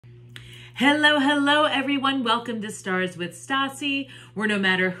Hello, hello, everyone. Welcome to Stars with Stasi, where no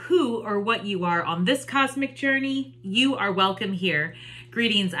matter who or what you are on this cosmic journey, you are welcome here.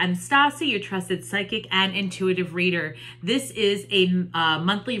 Greetings, I'm Stasi, your trusted psychic and intuitive reader. This is a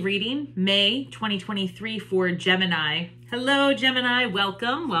monthly reading, May 2023 for Gemini. Hello, Gemini.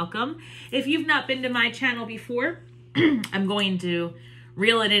 Welcome, welcome. If you've not been to my channel before, I'm going to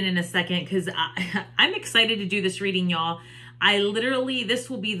reel it in a second because I'm excited to do this reading, y'all.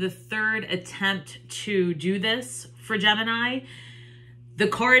 This will be the third attempt to do this for Gemini. The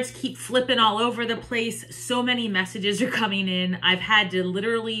cards keep flipping all over the place. So many messages are coming in. I've had to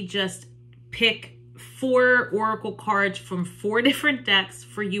literally just pick 4 oracle cards from 4 different decks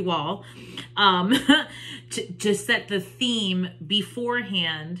for you all to set the theme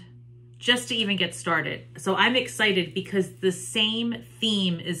beforehand just to even get started. So I'm excited because the same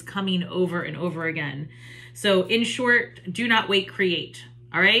theme is coming over and over again. So in short, do not wait, create.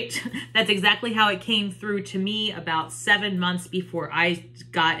 All right. That's exactly how it came through to me about 7 months before I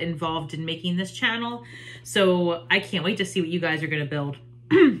got involved in making this channel. So I can't wait to see what you guys are going to build.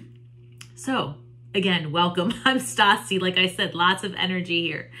 So again, welcome. I'm Stasi. Like I said, lots of energy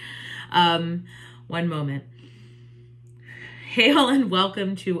here. One moment. Hail and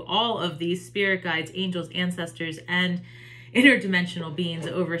welcome to all of these spirit guides, angels, ancestors, and interdimensional beings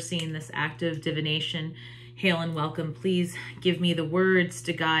overseeing this act of divination. Hail and welcome. Please give me the words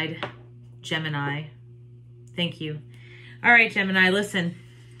to guide Gemini. Thank you. All right, Gemini, listen,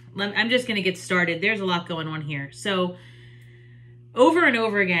 I'm just going to get started. There's a lot going on here. So over and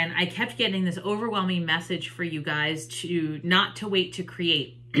over again, I kept getting this overwhelming message for you guys to not to wait to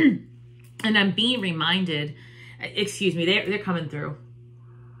create. And I'm being reminded, excuse me, they're coming through.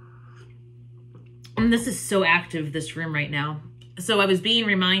 And this is so active, this room right now. So I was being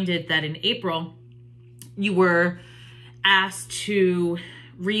reminded that in April, you were asked to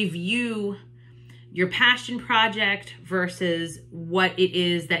review your passion project versus what it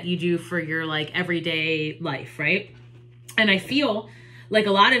is that you do for your like everyday life, right? And I feel like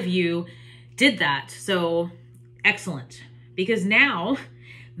a lot of you did that. So excellent. Because now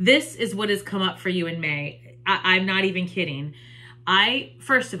this is what has come up for you in May. I'm not even kidding. I,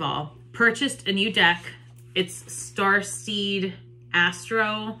 first of all, purchased a new deck. It's Starseed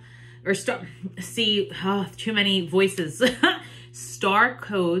Astro, or too many voices. Star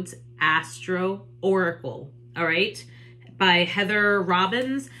Codes Astro Oracle, all right? By Heather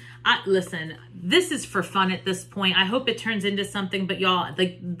Robbins. Listen, this is for fun at this point. I hope it turns into something, but y'all,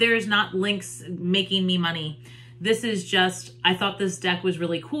 like, there's not links making me money. This is just, I thought this deck was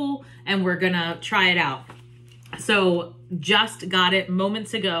really cool, and we're gonna try it out. So just got it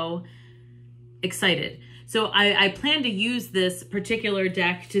moments ago. Excited. So I plan to use this particular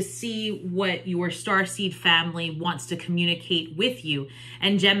deck to see what your starseed family wants to communicate with you.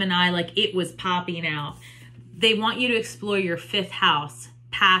 And Gemini, like, it was popping out. They want you to explore your 5th house,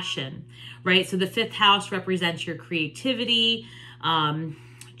 passion, right? So the 5th house represents your creativity,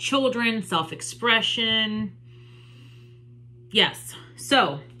 children, self-expression. Yes.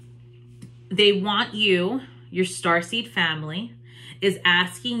 So they want you, your starseed family, is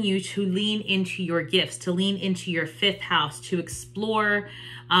asking you to lean into your gifts, to lean into your 5th house, to explore,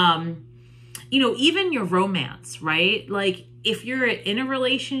 even your romance, right? Like if you're in a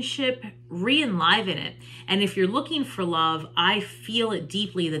relationship, re-enliven it. And if you're looking for love, I feel it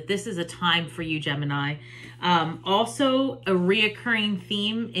deeply that this is a time for you, Gemini. Also, a reoccurring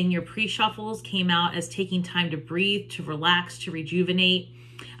theme in your pre-shuffles came out as taking time to breathe, to relax, to rejuvenate.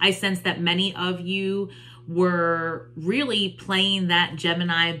 I sense that many of you were really playing that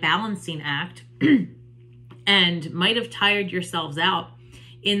Gemini balancing act and might have tired yourselves out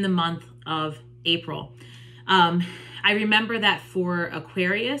in the month of April. I remember that for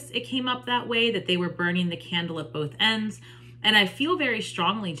Aquarius, it came up that way, that they were burning the candle at both ends. And I feel very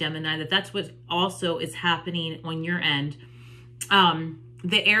strongly, Gemini, that that's what also is happening on your end.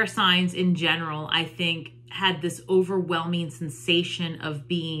 The air signs in general, I think, had this overwhelming sensation of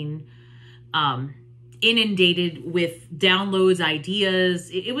being inundated with downloads, ideas.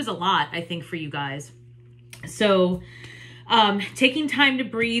 It was a lot, I think, for you guys. So taking time to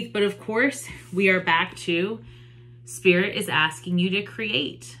breathe, but of course we are back to Spirit is asking you to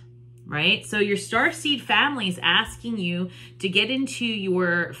create, right? So your starseed family is asking you to get into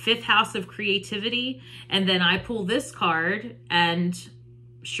your 5th house of creativity. And then I pull this card and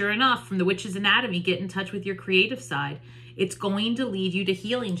sure enough, from the Witch's Anatomy, get in touch with your creative side. It's going to lead you to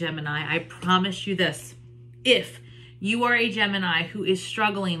healing, Gemini. I promise you this. If you are a Gemini who is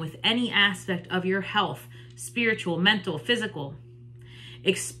struggling with any aspect of your health, spiritual, mental, physical,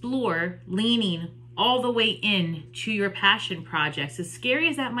 explore leaning all the way in to your passion projects, as scary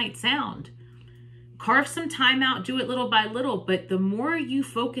as that might sound. Carve some time out, do it little by little, but the more you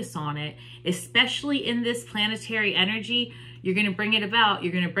focus on it, especially in this planetary energy, you're going to bring it about.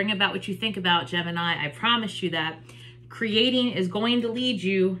 You're going to bring about what you think about, Gemini. I promise you that. Creating is going to lead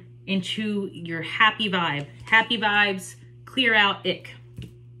you into your happy vibe. Happy vibes, clear out ick.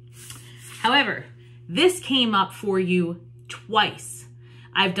 However, this came up for you twice.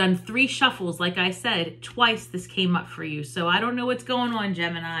 I've done 3 shuffles, like I said, twice this came up for you. So I don't know what's going on,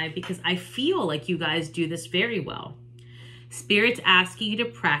 Gemini, because I feel like you guys do this very well. Spirit's asking you to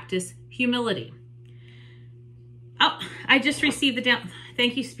practice humility. Oh, I just received the down.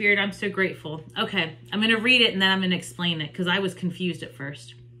 Thank you, Spirit. I'm so grateful. Okay, I'm going to read it and then I'm going to explain it because I was confused at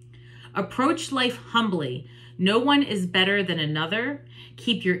first. Approach life humbly. No one is better than another.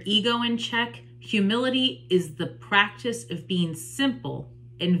 Keep your ego in check. Humility is the practice of being simple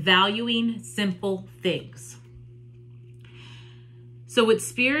and valuing simple things. So what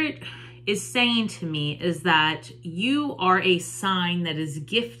Spirit is saying to me is that you are a sign that is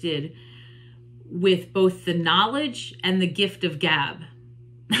gifted with both the knowledge and the gift of gab.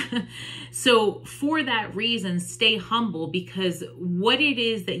 So for that reason, stay humble, because what it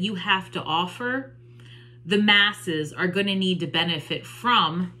is that you have to offer, the masses are going to need to benefit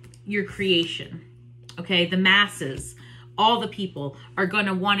from your creation. Okay, the masses, all the people are going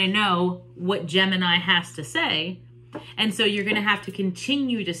to want to know what Gemini has to say. And so you're going to have to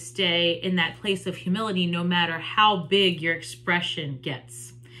continue to stay in that place of humility no matter how big your expression gets.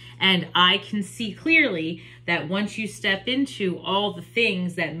 And I can see clearly that once you step into all the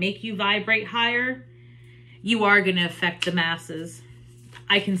things that make you vibrate higher, you are going to affect the masses.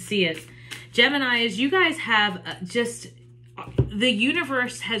 I can see it. Geminis, you guys have the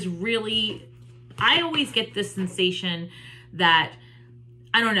universe has really, I always get this sensation that,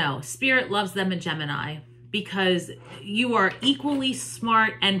 I don't know, Spirit loves them in Gemini because you are equally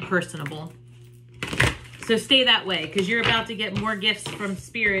smart and personable. So stay that way, because you're about to get more gifts from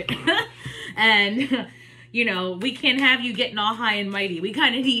Spirit. And, you know, we can't have you getting all high and mighty. We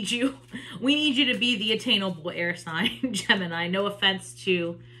kind of need you. We need you to be the attainable air sign, Gemini. No offense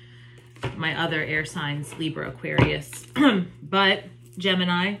to my other air signs, Libra, Aquarius. But,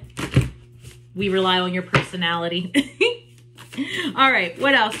 Gemini, we rely on your personality. All right,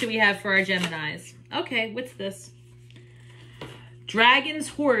 what else do we have for our Geminis? Okay, what's this? Dragon's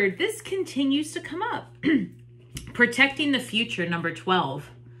Horde. This continues to come up. Protecting the future, number 12.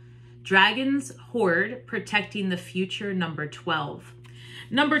 Dragon's Horde, protecting the future, number 12.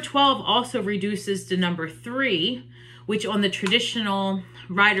 Number 12 also reduces to number 3, which on the traditional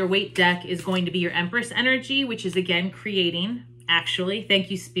Rider-Waite deck is going to be your Empress energy, which is again creating, actually. Thank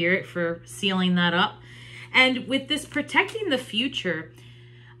you, Spirit, for sealing that up. And with this protecting the future,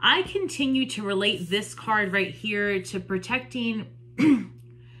 I continue to relate this card right here to protecting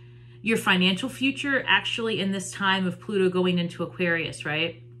your financial future, actually, in this time of Pluto going into Aquarius,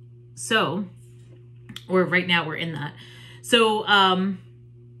 right? So, or right now we're in that. So,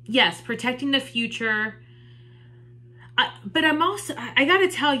 yes, protecting the future. But I'm also, I got to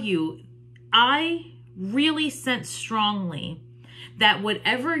tell you, I really sense strongly that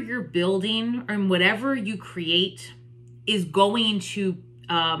whatever you're building or whatever you create is going to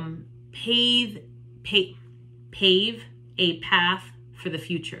pave a path for the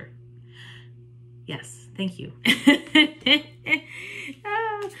future. Yes, thank you.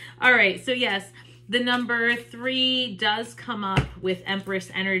 All right, so yes, the number 3 does come up with Empress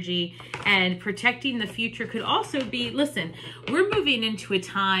energy, and protecting the future could also be, listen, we're moving into a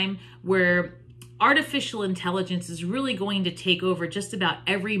time where artificial intelligence is really going to take over just about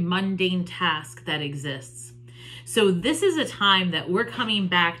every mundane task that exists. So this is a time that we're coming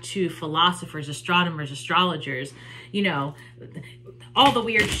back to philosophers, astronomers, astrologers, you know, all the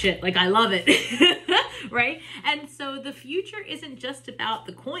weird shit. Like, I love it. Right? And so the future isn't just about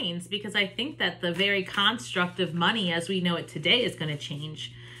the coins, because I think that the very construct of money as we know it today is going to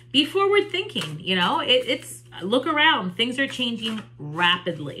change. Be forward thinking, you know, it's look around. Things are changing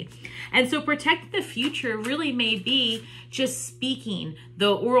rapidly. And so protect the future really may be just speaking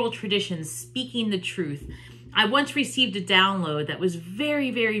the oral traditions, speaking the truth. I once received a download that was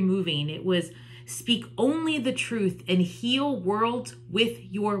very, very moving. It was, speak only the truth and heal worlds with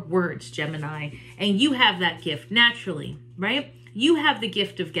your words, Gemini. And you have that gift naturally, right? You have the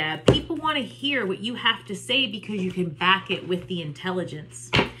gift of gab. People want to hear what you have to say because you can back it with the intelligence.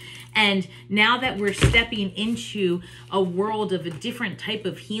 And now that we're stepping into a world of a different type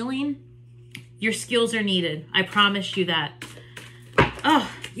of healing, your skills are needed. I promise you that. Oh,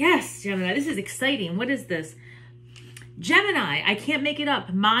 yes, Gemini, this is exciting. What is this? Gemini, I can't make it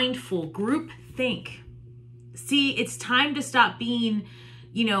up. Mindful, group think. See, it's time to stop being,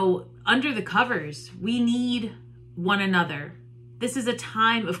 you know, under the covers. We need one another. This is a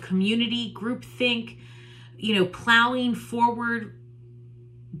time of community, groupthink, you know, plowing forward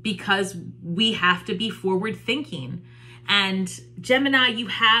because we have to be forward thinking. And Gemini, you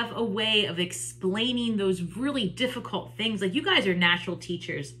have a way of explaining those really difficult things. Like, you guys are natural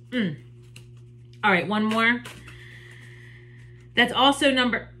teachers. All right, one more. That's also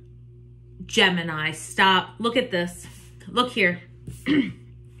number... Gemini, stop. Look at this. Look here.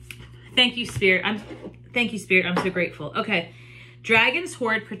 Thank you, Spirit. Thank you, Spirit. I'm so grateful. Okay. Dragon's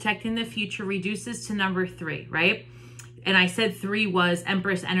Horde, protecting the future, reduces to number 3, right? And I said 3 was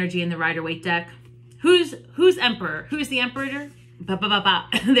Empress energy in the Rider-Waite deck. Who's Emperor? Who's the Emperor?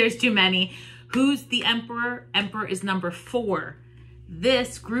 There's too many. Who's the Emperor? Emperor is number 4.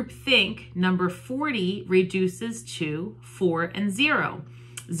 This group think, number 40, reduces to 4 and 0.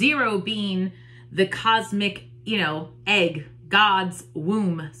 0 being the cosmic, you know, egg, God's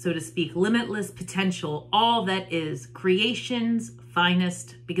womb, so to speak, limitless potential, all that is creation's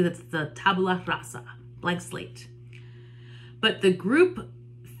finest, because it's the tabula rasa, blank slate. But the group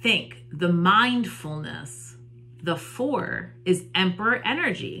think, the mindfulness, the 4 is Emperor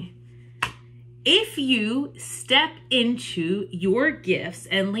energy. If you step into your gifts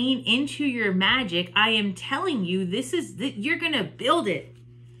and lean into your magic, I am telling you, you're going to build it.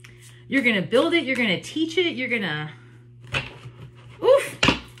 You're going to build it. You're going to teach it. You're going to, oof.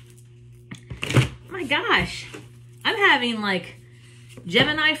 My gosh. I'm having like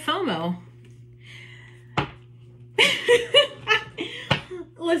Gemini FOMO.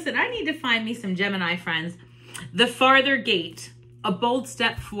 Listen, I need to find me some Gemini friends. The farther gate, a bold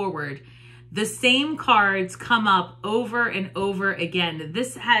step forward. The same cards come up over and over again.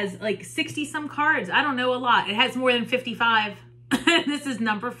 This has like 60 some cards. I don't know, a lot. It has more than 55. This is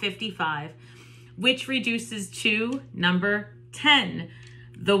number 55, which reduces to number 10,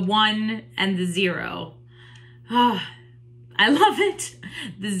 the 1 and the 0. Oh, I love it.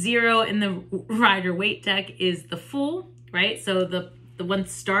 The 0 in the Rider-Waite deck is the Fool, right? So the one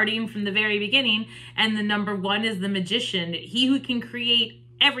starting from the very beginning. And the number 1 is the Magician, he who can create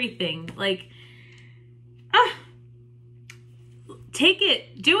everything. Like, take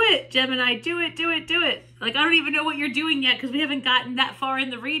it, do it, Gemini, do it, do it, do it. Like, I don't even know what you're doing yet because we haven't gotten that far in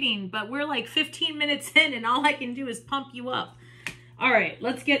the reading, but we're like 15 minutes in and all I can do is pump you up. All right,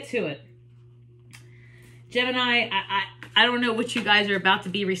 let's get to it. Gemini, I don't know what you guys are about to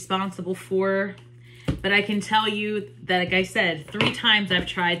be responsible for, but I can tell you that, like I said, 3 times I've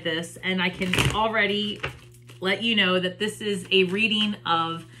tried this, and I can already let you know that this is a reading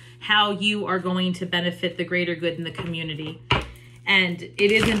of how you are going to benefit the greater good in the community. And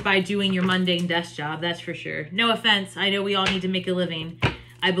it isn't by doing your mundane desk job, that's for sure. No offense, I know we all need to make a living.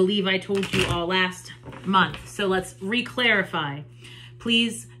 I believe I told you all last month. So let's re-clarify.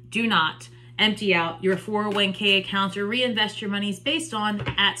 Please do not empty out your 401k accounts or reinvest your monies based on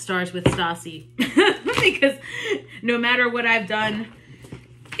 @starswithstasi. Because no matter what I've done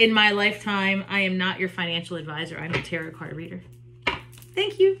in my lifetime, I am not your financial advisor. I'm a tarot card reader.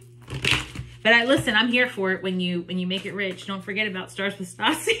 Thank you. But listen, I'm here for it when you make it rich. Don't forget about Stars with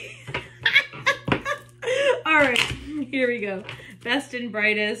Stasi. All right, here we go. Best and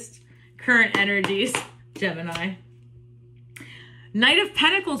brightest current energies, Gemini. Knight of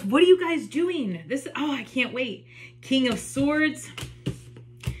Pentacles, what are you guys doing? Oh, I can't wait. King of Swords.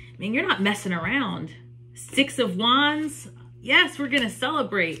 Man, you're not messing around. 6 of Wands. Yes, we're going to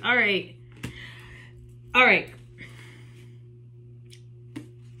celebrate. All right. All right.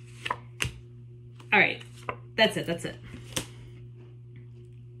 All right. That's it. That's it.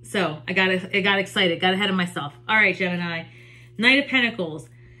 So I got excited, got ahead of myself. All right, Gemini. Knight of Pentacles.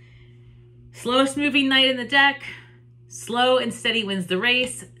 Slowest moving knight in the deck. Slow and steady wins the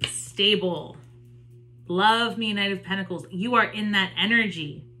race. Stable. Love me, Knight of Pentacles. You are in that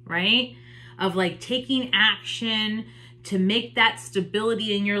energy, right? Of like taking action to make that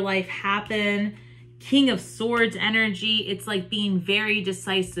stability in your life happen. King of Swords energy. It's like being very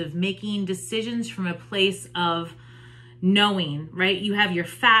decisive, making decisions from a place of knowing, right? You have your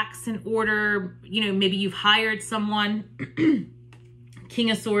facts in order. You know, maybe you've hired someone.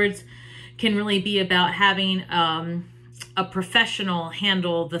 King of Swords can really be about having a professional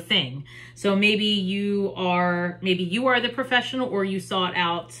handle the thing. So maybe you are the professional, or you sought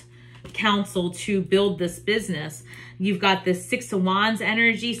out counsel to build this business. You've got this 6 of Wands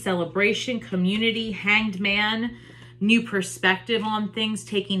energy, celebration, community, Hanged Man, new perspective on things,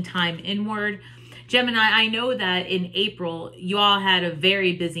 taking time inward. Gemini, I know that in April, you all had a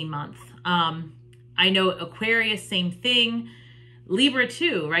very busy month. I know Aquarius, same thing. Libra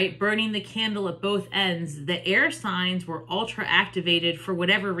too, right? Burning the candle at both ends. The air signs were ultra activated for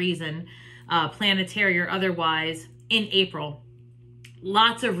whatever reason, planetary or otherwise, in April.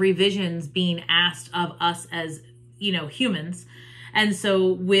 Lots of revisions being asked of us as, you know, humans. And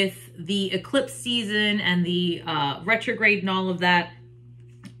so with the eclipse season and the retrograde and all of that,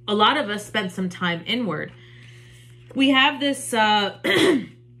 a lot of us spent some time inward. We have this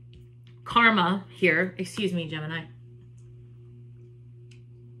karma here. Excuse me, Gemini.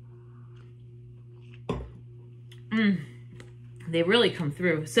 They really come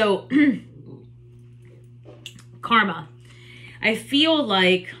through. So karma. I feel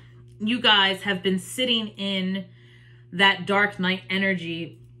like you guys have been sitting in that dark night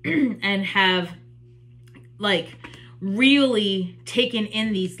energy and have like really taken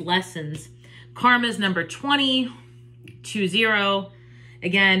in these lessons. Karma's number 20.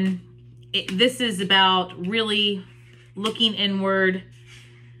 Again, this is about really looking inward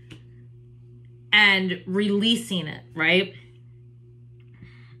and releasing it, right?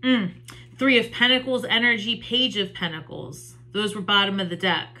 3 of Pentacles energy, Page of Pentacles. Those were bottom of the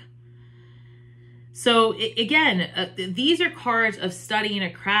deck. So again, these are cards of studying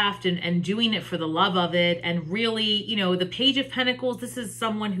a craft and doing it for the love of it. And really, you know, the Page of Pentacles, this is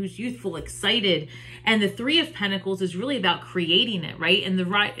someone who's youthful, excited. And the 3 of Pentacles is really about creating it, right? In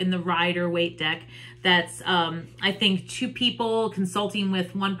the Rider-Waite deck, that's, I think, 2 people consulting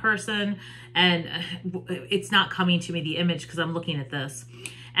with 1 person. And it's not coming to me, the image, because I'm looking at this.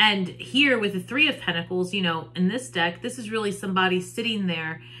 And here with the 3 of Pentacles, you know, in this deck, this is really somebody sitting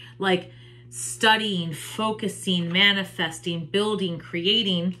there like studying, focusing, manifesting, building,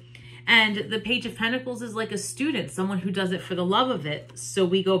 creating. And the Page of Pentacles is like a student, someone who does it for the love of it. So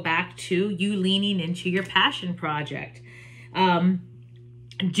we go back to you leaning into your passion project,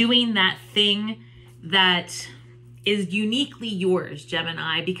 doing that thing that is uniquely yours,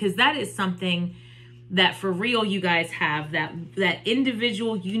 Gemini, because that is something that for real you guys have, that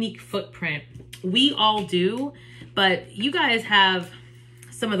individual unique footprint. We all do, but you guys have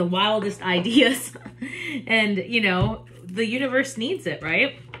some of the wildest ideas and, you know, the universe needs it,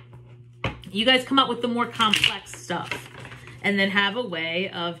 right? You guys come up with the more complex stuff and then have a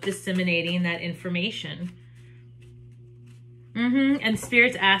way of disseminating that information. And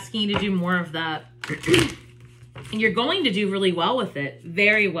Spirit's asking you to do more of that. And you're going to do really well with it.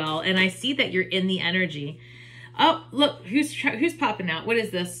 Very well. And I see that you're in the energy. Oh, look, who's popping out? What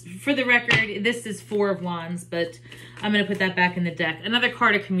is this? For the record, this is 4 of Wands, but I'm going to put that back in the deck. Another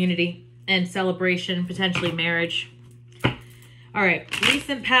card of community and celebration, potentially marriage. All right.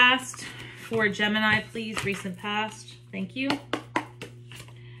 Recent past for Gemini, please. Recent past. Thank you.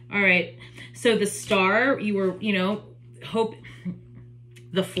 All right. So the star, you were, you know, hope,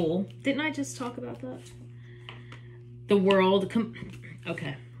 the Fool. Didn't I just talk about that? The World.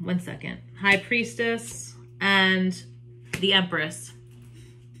 Okay, 1 second. High Priestess and the Empress.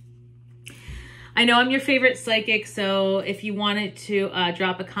 I know I'm your favorite psychic, so if you wanted to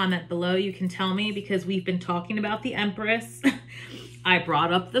drop a comment below, you can tell me, because we've been talking about the Empress. I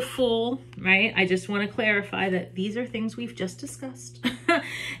brought up the Fool, right? I just want to clarify that these are things we've just discussed.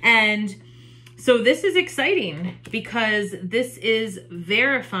 And so this is exciting because this is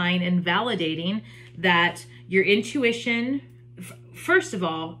verifying and validating that your intuition, first of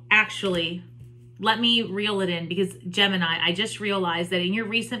all, actually, let me reel it in, because Gemini, I just realized that in your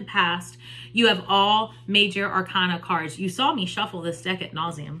recent past, you have all major arcana cards. You saw me shuffle this deck ad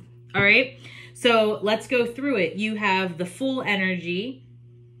nauseum. All right. So let's go through it. You have the Fool energy.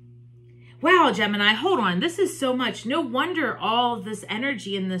 Wow, Gemini, hold on. This is so much. No wonder all of this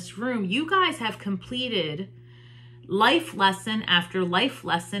energy in this room. You guys have completed life lesson after life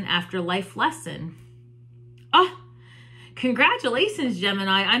lesson after life lesson. Oh, congratulations,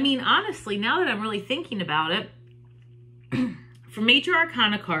 Gemini. I mean, honestly, now that I'm really thinking about it, for major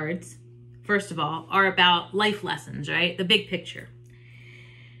arcana cards, first of all, are about life lessons, right? The big picture.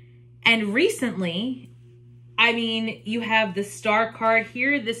 And recently, I mean, you have the Star card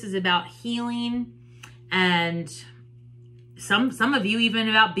here. This is about healing, and some of you even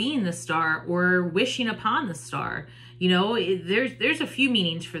about being the star or wishing upon the star. You know, there's a few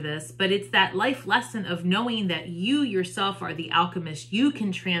meanings for this, but it's that life lesson of knowing that you yourself are the alchemist. You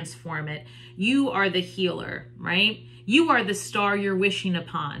can transform it. You are the healer, right? You are the star you're wishing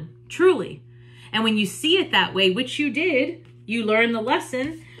upon, truly. And when you see it that way, which you did, you learn the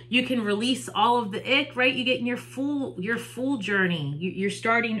lesson. You can release all of the ick, right? You get in your full journey. You're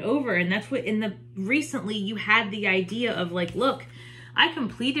starting over. And that's what recently you had the idea of like, look, I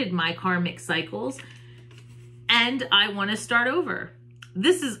completed my karmic cycles and I want to start over.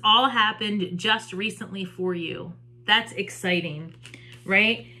 This has all happened just recently for you. That's exciting,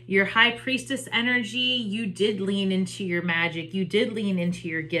 right? Your high priestess energy, you did lean into your magic. You did lean into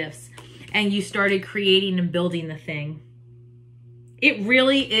your gifts, and you started creating and building the thing. It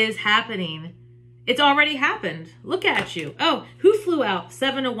really is happening. It's already happened. Look at you. Oh, who flew out?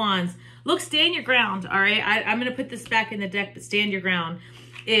 7 of Wands. Look, stand your ground, all right? I'm going to put this back in the deck, but stand your ground.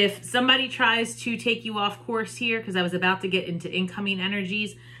 If somebody tries to take you off course here, because I was about to get into incoming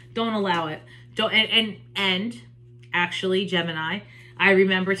energies, don't allow it. Don't. And actually, Gemini, I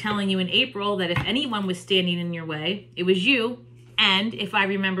remember telling you in April that if anyone was standing in your way, it was you. And if I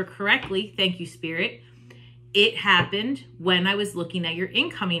remember correctly, thank you, Spirit, it happened when I was looking at your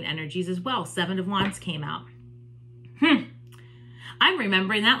incoming energies as well. 7 of Wands came out. I'm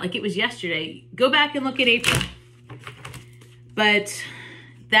remembering that like it was yesterday. Go back and look at April. But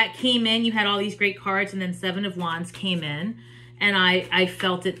that came in. You had all these great cards, and then 7 of Wands came in. And I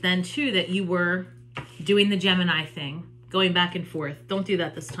felt it then, too, that you were doing the Gemini thing, going back and forth. Don't do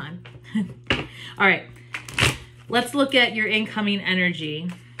that this time. All right. Let's look at your incoming energy.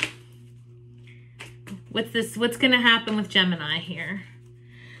 What's going to happen with Gemini here?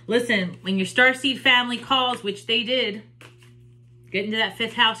 Listen, when your starseed family calls, which they did, get into that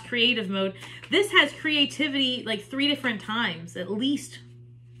 5th house creative mode. This has creativity like 3 different times, at least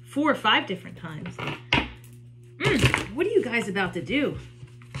 4 or 5 different times. What are you guys about to do?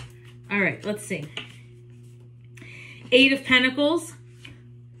 All right, let's see. 8 of Pentacles,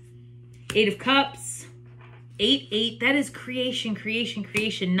 8 of Cups, 8, 8. That is creation, creation,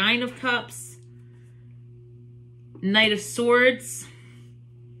 creation. 9 of Cups, Knight of Swords,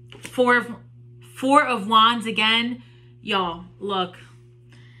 4 of Wands again. Y'all, look.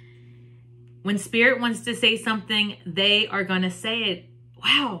 When Spirit wants to say something, they are going to say it.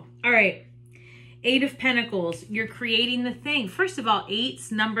 Wow. All right. 8 of Pentacles. You're creating the thing. First of all,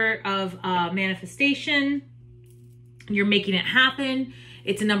 8's number of manifestation. You're making it happen.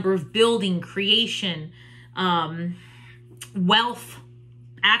 It's a number of building, creation, wealth,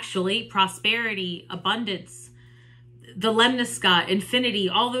 actually, prosperity, abundance, the lemniscate, infinity,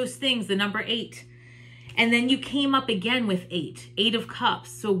 all those things, the number 8. And then you came up again with 8, 8 of Cups.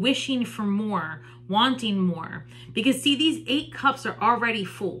 So wishing for more, wanting more. Because see, these 8 cups are already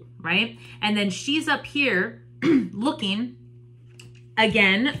full, right? And then she's up here looking,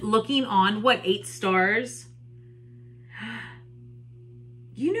 again, looking on what, 8 stars?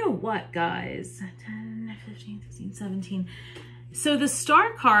 You know what, guys? 10, 15, 16, 17. So the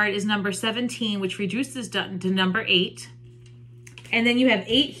star card is number 17, which reduces to number 8. And then you have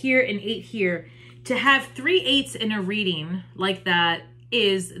 8 here and 8 here. To have 3 8s in a reading like that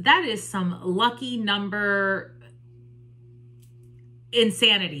is some lucky number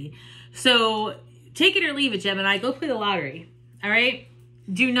insanity. So take it or leave it, Gemini. Go play the lottery. All right?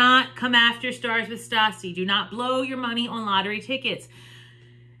 Do not come after Stars with Stasi. Do not blow your money on lottery tickets.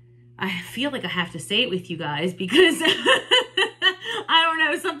 I feel like I have to say it with you guys because I don't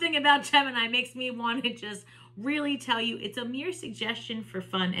know, something about Gemini makes me want to just really tell you it's a mere suggestion for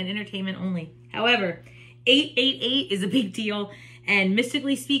fun and entertainment only. However, 888 is a big deal, and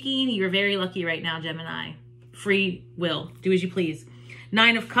mystically speaking, you're very lucky right now, Gemini. Free will. Do as you please.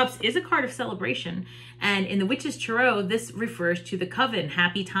 9 of Cups is a card of celebration, and in the Witch's Tarot, this refers to the coven,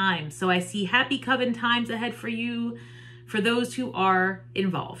 happy times. So I see happy coven times ahead for you, for those who are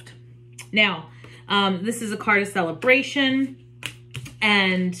involved. Now, this is a card of celebration,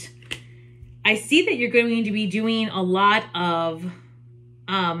 and I see that you're going to be doing a lot of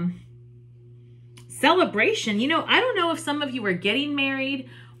celebration. You know, I don't know if some of you are getting married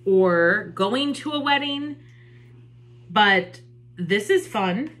or going to a wedding, but this is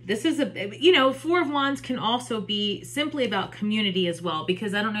fun. This is a, you know, 4 of Wands can also be simply about community as well,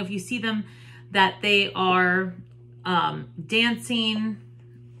 because I don't know if you see them, that they are dancing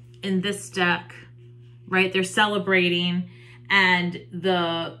in this deck, right? They're celebrating. And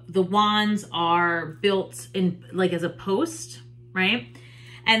the wands are built in like as a post, right?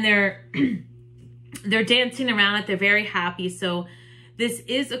 And they're dancing around it. They're very happy. So this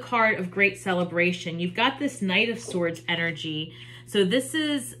is a card of great celebration. You've got this Knight of Swords energy. So this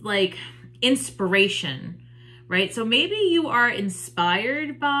is like inspiration, right? So maybe you are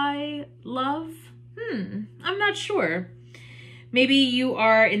inspired by love. I'm not sure. Maybe you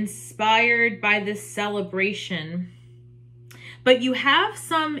are inspired by this celebration. But you have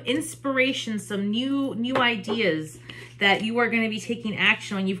some inspiration, some new ideas that you are going to be taking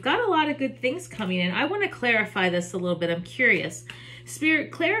action on. You've got a lot of good things coming in. I want to clarify this a little bit. I'm curious.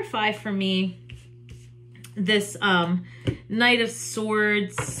 Spirit, clarify for me this Knight of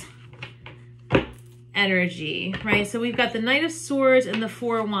Swords energy, right? So we've got the Knight of Swords and the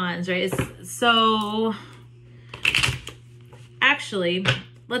 4 of Wands, right? So actually,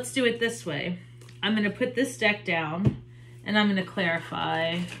 let's do it this way. I'm going to put this deck down and I'm going to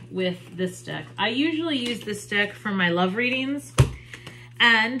clarify with this deck. I usually use this deck for my love readings,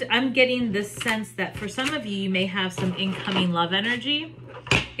 and I'm getting this sense that for some of you, you may have some incoming love energy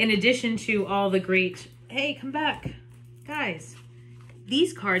in addition to all the great, hey, come back. Guys,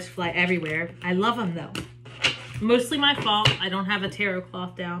 these cards fly everywhere. I love them though. Mostly my fault. I don't have a tarot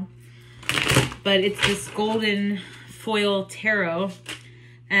cloth down, but it's this golden foil tarot,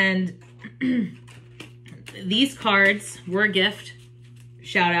 and these cards were a gift,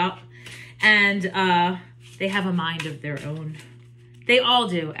 shout out, and they have a mind of their own. They all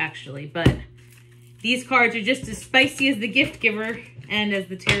do, actually, but these cards are just as spicy as the gift giver and as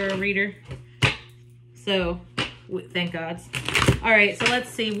the tarot reader. So, thank gods. All right, so let's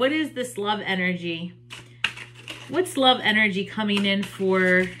see. What is this love energy? What's love energy coming in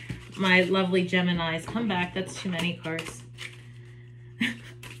for my lovely Geminis? Come back. That's too many cards.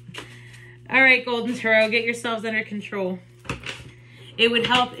 All right, Golden Tarot, get yourselves under control. It would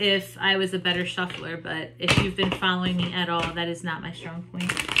help if I was a better shuffler, but if you've been following me at all, that is not my strong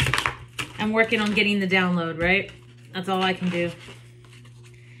point. I'm working on getting the download, right? That's all I can do.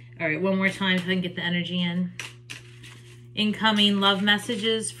 All right, one more time so I can get the energy in. Incoming love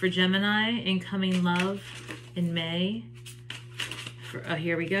messages for Gemini. Incoming love in May. Oh,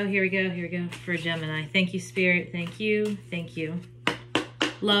 here we go, here we go, here we go. For Gemini. Thank you, Spirit. Thank you. Thank you.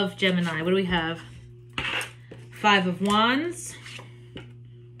 Love, Gemini. What do we have? 5 of Wands.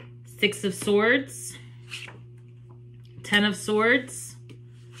 6 of Swords. 10 of Swords.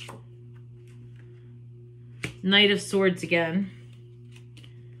 Knight of Swords again.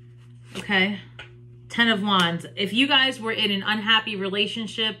 Okay. 10 of Wands. If you guys were in an unhappy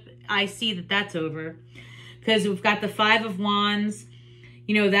relationship, I see that that's over. Because we've got the 5 of Wands.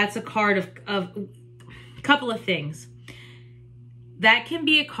 You know, that's a card of a couple of things. That can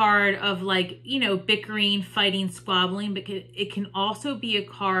be a card of, like, you know, bickering, fighting, squabbling, but it can also be a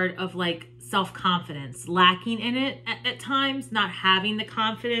card of, like, self-confidence, lacking in it at times, not having the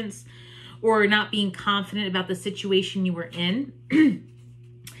confidence or not being confident about the situation you were in.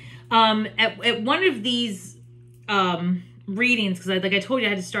 At one of these readings, because like I told you, I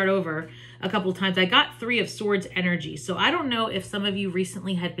had to start over a couple of times, I got 3 of Swords energy. So I don't know if some of you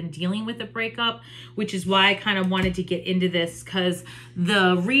recently had been dealing with a breakup, which is why I kind of wanted to get into this, because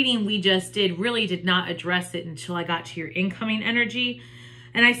the reading we just did really did not address it until I got to your incoming energy.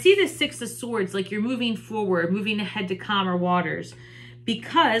 And I see the 6 of Swords, like you're moving forward, moving ahead to calmer waters.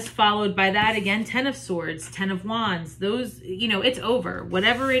 Because followed by that again, 10 of Swords, 10 of Wands, those, you know, it's over.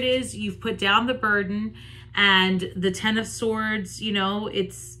 Whatever it is, you've put down the burden, and the 10 of Swords, you know,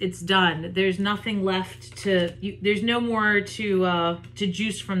 it's done. There's nothing left to, there's no more to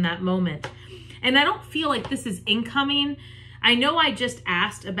juice from that moment. And I don't feel like this is incoming. I know I just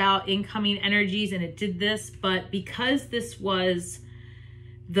asked about incoming energies and it did this, but because this was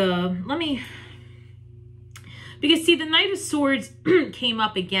the, because see, the Knight of Swords came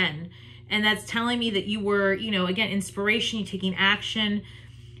up again, and that's telling me that you were, you know, again, inspiration, you taking action.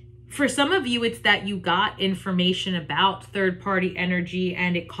 For some of you, it's that you got information about third-party energy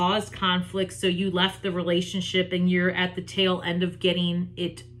and it caused conflict, so you left the relationship and you're at the tail end of getting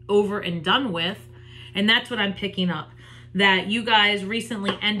it over and done with. And that's what I'm picking up, that you guys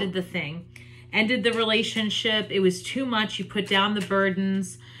recently ended the thing, ended the relationship. It was too much. You put down the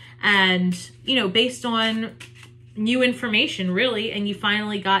burdens and, you know, based on new information, really, and you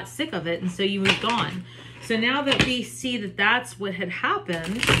finally got sick of it, and so you moved on. So now that we see that that's what had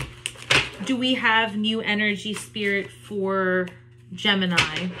happened, do we have new energy, Spirit, for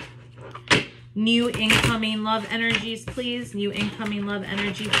Gemini? New incoming love energies, please. New incoming love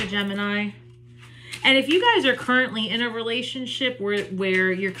energy for Gemini. And if you guys are currently in a relationship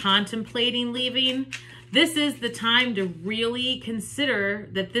where you're contemplating leaving, this is the time to really consider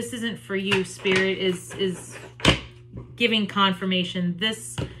that this isn't for you. Spirit is giving confirmation.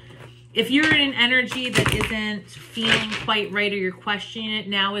 This, if you're in an energy that isn't feeling quite right or you're questioning it,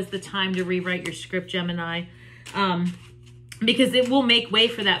 now is the time to rewrite your script, Gemini. Because it will make way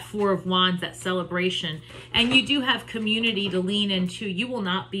for that 4 of Wands, that celebration. And you do have community to lean into. You will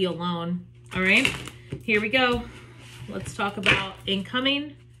not be alone. All right, here we go. Let's talk about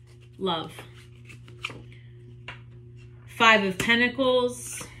incoming love. 5 of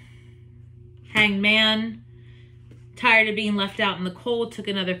Pentacles, Hanged Man, tired of being left out in the cold, took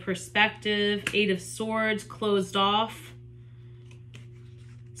another perspective. 8 of Swords, closed off.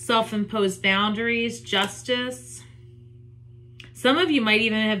 Self-imposed boundaries, Justice. Some of you might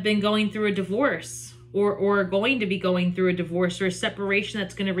even have been going through a divorce or going to be going through a divorce or a separation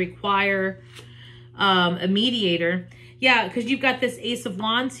that's going to require a mediator. Yeah, because you've got this Ace of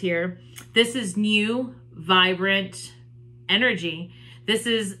Wands here. This is new, vibrant energy. This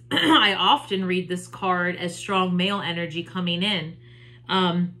is, I often read this card as strong male energy coming in.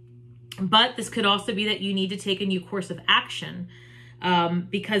 But this could also be that you need to take a new course of action,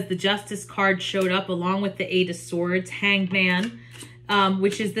 because the Justice card showed up along with the Eight of Swords, Hanged Man,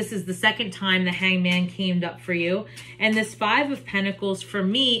 this is the second time the Hanged Man came up for you. And this Five of Pentacles for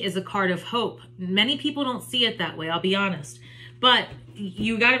me is a card of hope. Many people don't see it that way, I'll be honest. But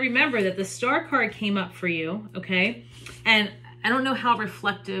you got to remember that the Star card came up for you, okay? And I don't know how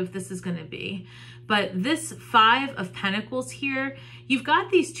reflective this is going to be, but this Five of Pentacles here, you've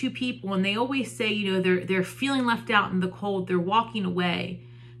got these two people and they always say, you know, they're feeling left out in the cold. They're walking away.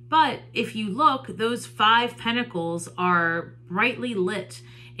 But if you look, those Five Pentacles are brightly lit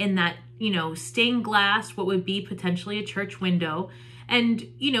in that, you know, stained glass, what would be potentially a church window. And,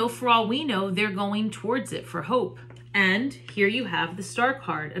 you know, for all we know, they're going towards it for hope. And here you have the Star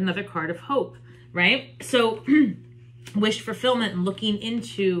card, another card of hope, right? So wish fulfillment and looking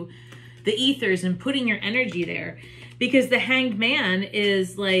into the ethers and putting your energy there, because the Hanged Man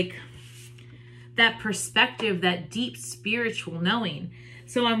is like that perspective, that deep spiritual knowing.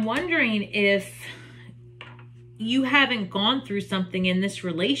 So I'm wondering if you haven't gone through something in this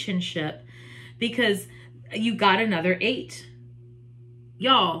relationship, because you got another 8.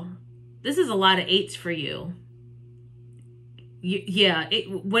 Y'all, this is a lot of 8s for you. Yeah,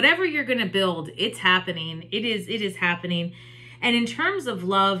 whatever you're going to build, it's happening. It is happening. And in terms of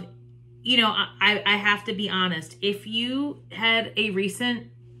love, you know, I have to be honest. If you had a recent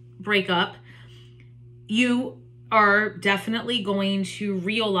breakup, you are definitely going to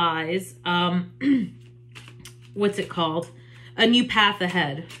realize, what's it called? A new path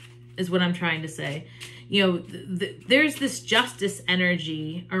ahead is what I'm trying to say. You know, there's this justice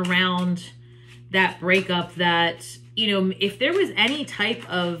energy around that breakup that, you know, if there was any type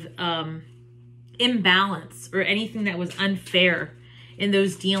of imbalance or anything that was unfair in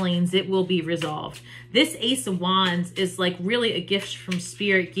those dealings, it will be resolved. This Ace of Wands is like really a gift from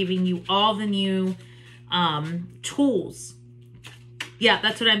Spirit, giving you all the new tools. Yeah,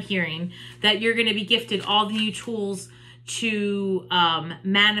 that's what I'm hearing, that you're going to be gifted all the new tools to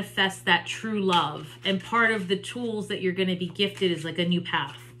manifest that true love. And part of the tools that you're going to be gifted is like a new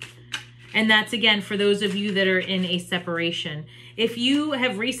path. And that's, again, for those of you that are in a separation. If you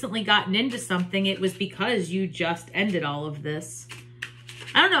have recently gotten into something, it was because you just ended all of this.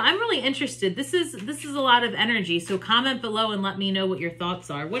 I don't know. I'm really interested. This is a lot of energy. So comment below and let me know what your thoughts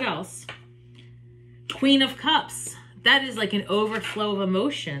are. What else? Queen of Cups. That is like an overflow of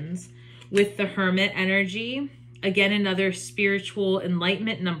emotions with the Hermit energy. Again, another spiritual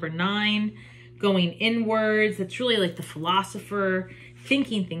enlightenment, number 9. Going inwards. That's really like the philosopher,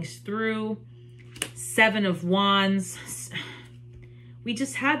 thinking things through. 7 of Wands. We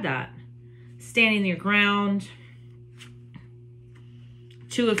just had that. Standing your ground.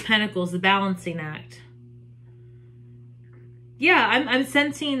 2 of Pentacles, the balancing act. Yeah, I'm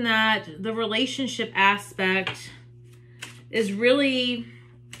sensing that the relationship aspect is really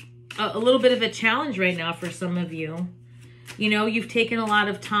a little bit of a challenge right now for some of you. You know, you've taken a lot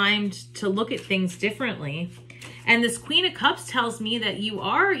of time to look at things differently. And this Queen of Cups tells me that you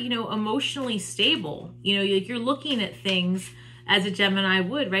are, you know, emotionally stable. You know, you're looking at things as a Gemini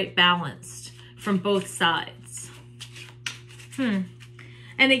would, right? Balanced from both sides. And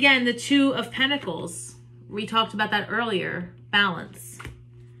again, the 2 of Pentacles. We talked about that earlier. Balance.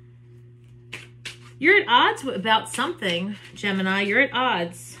 You're at odds about something, Gemini. You're at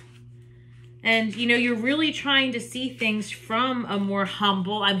odds. And, you know, you're really trying to see things from a more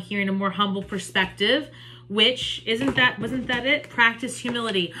humble, I'm hearing a more humble perspective, which, wasn't that it? Practice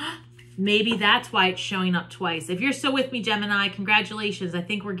humility. Maybe that's why it's showing up twice. If you're still with me, Gemini, congratulations. I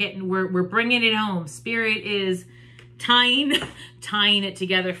think we're bringing it home. Spirit is tying it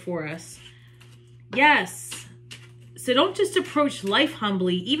together for us. Yes. So don't just approach life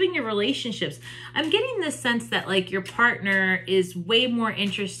humbly, even your relationships. I'm getting this sense that like your partner is way more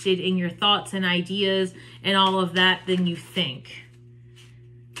interested in your thoughts and ideas and all of that than you think.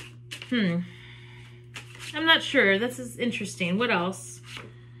 I'm not sure. This is interesting. What else?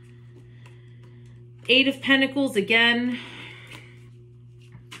 8 of Pentacles again.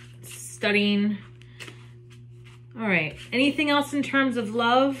 Studying. All right. Anything else in terms of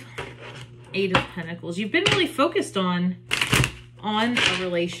love? 8 of Pentacles. You've been really focused on a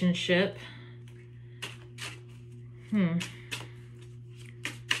relationship.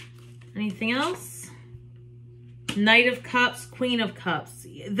 Anything else? Knight of Cups, Queen of Cups.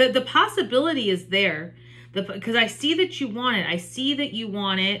 The possibility is there. Because I see that you want it. I see that you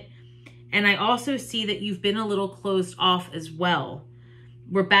want it. And I also see that you've been a little closed off as well.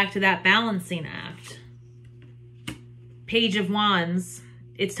 We're back to that balancing act. Page of Wands.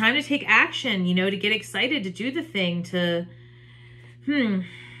 It's time to take action, you know, to get excited, to do the thing, to,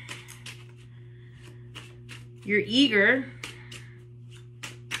 You're eager.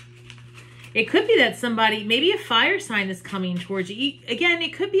 It could be that somebody, maybe a fire sign is coming towards you. Again,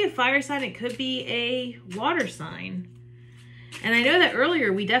 it could be a fire sign. It could be a water sign. And I know that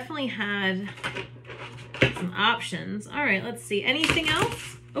earlier we definitely had some options. All right, let's see. Anything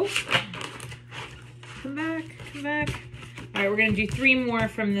else? Oh, come back, come back. All right, we're going to do 3 more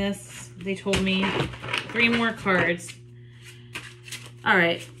from this. They told me 3 more cards. All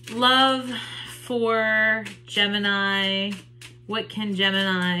right, love for Gemini. What can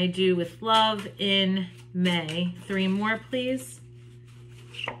Gemini do with love in May? 3 more, please.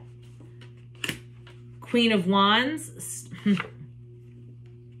 Queen of Wands.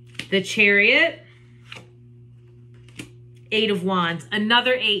 The Chariot. 8 of Wands.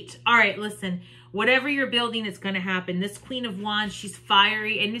 Another 8. All right, listen. Whatever you're building, it's going to happen. This Queen of Wands, she's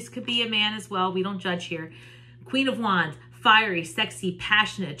fiery. And this could be a man as well. We don't judge here. Queen of Wands. Fiery, sexy,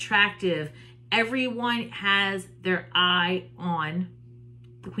 passionate, attractive. Everyone has their eye on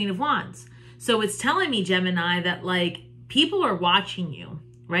the Queen of Wands. So it's telling me, Gemini, that like people are watching you,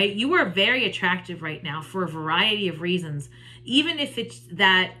 right? You are very attractive right now for a variety of reasons. Even if it's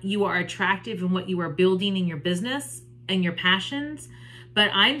that you are attractive in what you are building in your business and your passions. But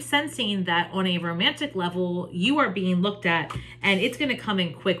I'm sensing that on a romantic level, you are being looked at and it's going to come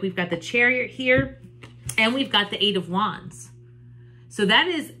in quick. We've got the Chariot here and we've got the 8 of Wands. So that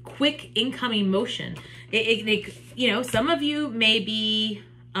is quick incoming motion. You know, some of you may be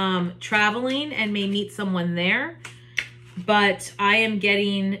traveling and may meet someone there, but I am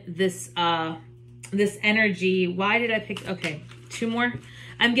getting this this energy. Why did I pick? Okay, 2 more.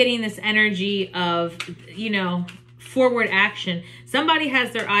 I'm getting this energy of, you know, forward action. Somebody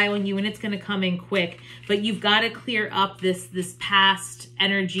has their eye on you and it's going to come in quick, but you've got to clear up this past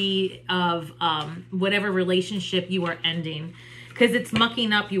energy of whatever relationship you are ending. Because it's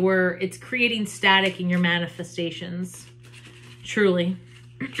mucking up it's creating static in your manifestations. Truly.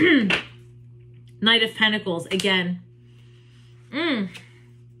 Knight of Pentacles, again.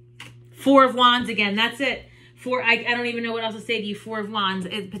 4 of Wands, again. That's it. I don't even know what else to say to you. 4 of Wands.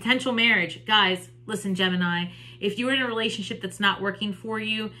 Potential marriage. Guys, listen, Gemini. If you're in a relationship that's not working for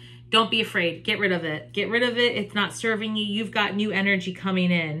you, don't be afraid. Get rid of it. Get rid of it. It's not serving you. You've got new energy coming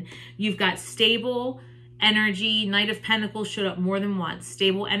in. You've got stable energy. Knight of Pentacles showed up more than once.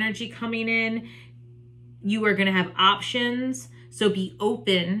 Stable energy coming in. You are going to have options. So be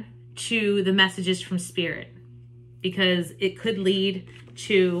open to the messages from Spirit because it could lead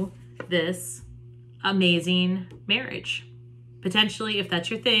to this amazing marriage. Potentially, if that's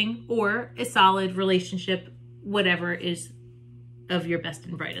your thing, or a solid relationship, whatever is of your best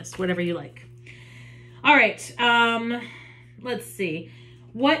and brightest, whatever you like. All right. Let's see.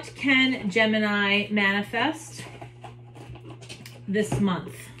 What can Gemini manifest this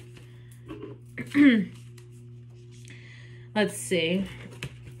month? Let's see.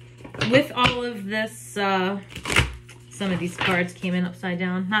 With all of this, some of these cards came in upside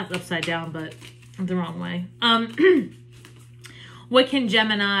down. Not upside down, but the wrong way. What can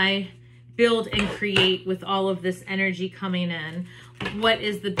Gemini build and create with all of this energy coming in? What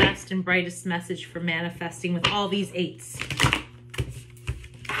is the best and brightest message for manifesting with all these 8s?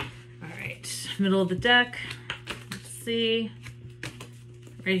 Middle of the deck. Let's see.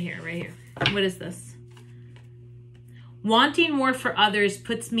 Right here, right here. What is this? Wanting more for others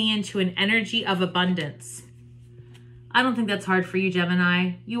puts me into an energy of abundance. I don't think that's hard for you,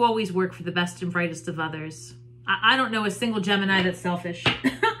 Gemini. You always work for the best and brightest of others. I don't know a single Gemini that's selfish,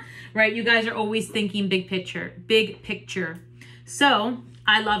 right? You guys are always thinking big picture, big picture. So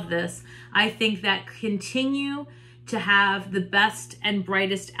I love this. I think that continue to have the best and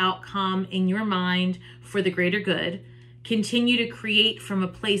brightest outcome in your mind for the greater good. Continue to create from a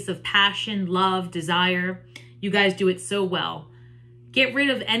place of passion, love, desire. You guys do it so well. Get rid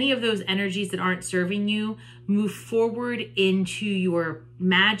of any of those energies that aren't serving you. Move forward into your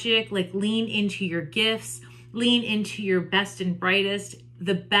magic, like lean into your gifts, lean into your best and brightest.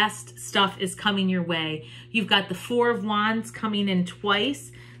 The best stuff is coming your way. You've got the 4 of Wands coming in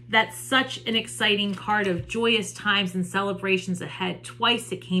twice. That's such an exciting card of joyous times and celebrations ahead.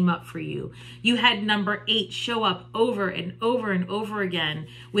 Twice it came up for you. You had number 8 show up over and over and over again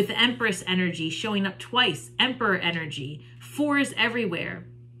with the Empress energy showing up twice. Emperor energy. 4s everywhere.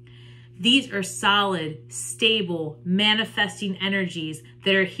 These are solid, stable, manifesting energies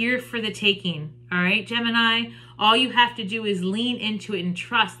that are here for the taking. All right, Gemini? All you have to do is lean into it and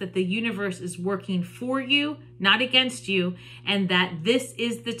trust that the universe is working for you, not against you, and that this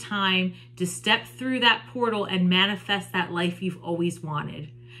is the time to step through that portal and manifest that life you've always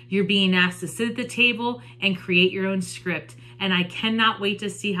wanted. You're being asked to sit at the table and create your own script, and I cannot wait to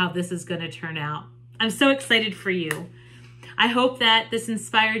see how this is going to turn out. I'm so excited for you. I hope that this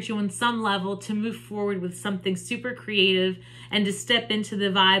inspired you on some level to move forward with something super creative and to step into the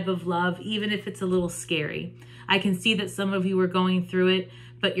vibe of love, even if it's a little scary. I can see that some of you are going through it,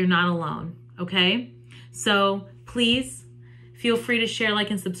 but you're not alone, okay? So please feel free to share, like,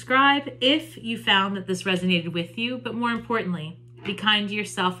 and subscribe if you found that this resonated with you. But more importantly, be kind to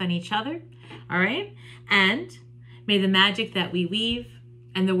yourself and each other, all right? And may the magic that we weave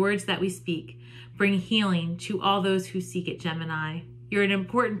and the words that we speak bring healing to all those who seek it, Gemini. You're an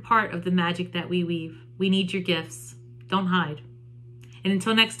important part of the magic that we weave. We need your gifts. Don't hide. And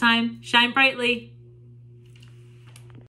until next time, shine brightly.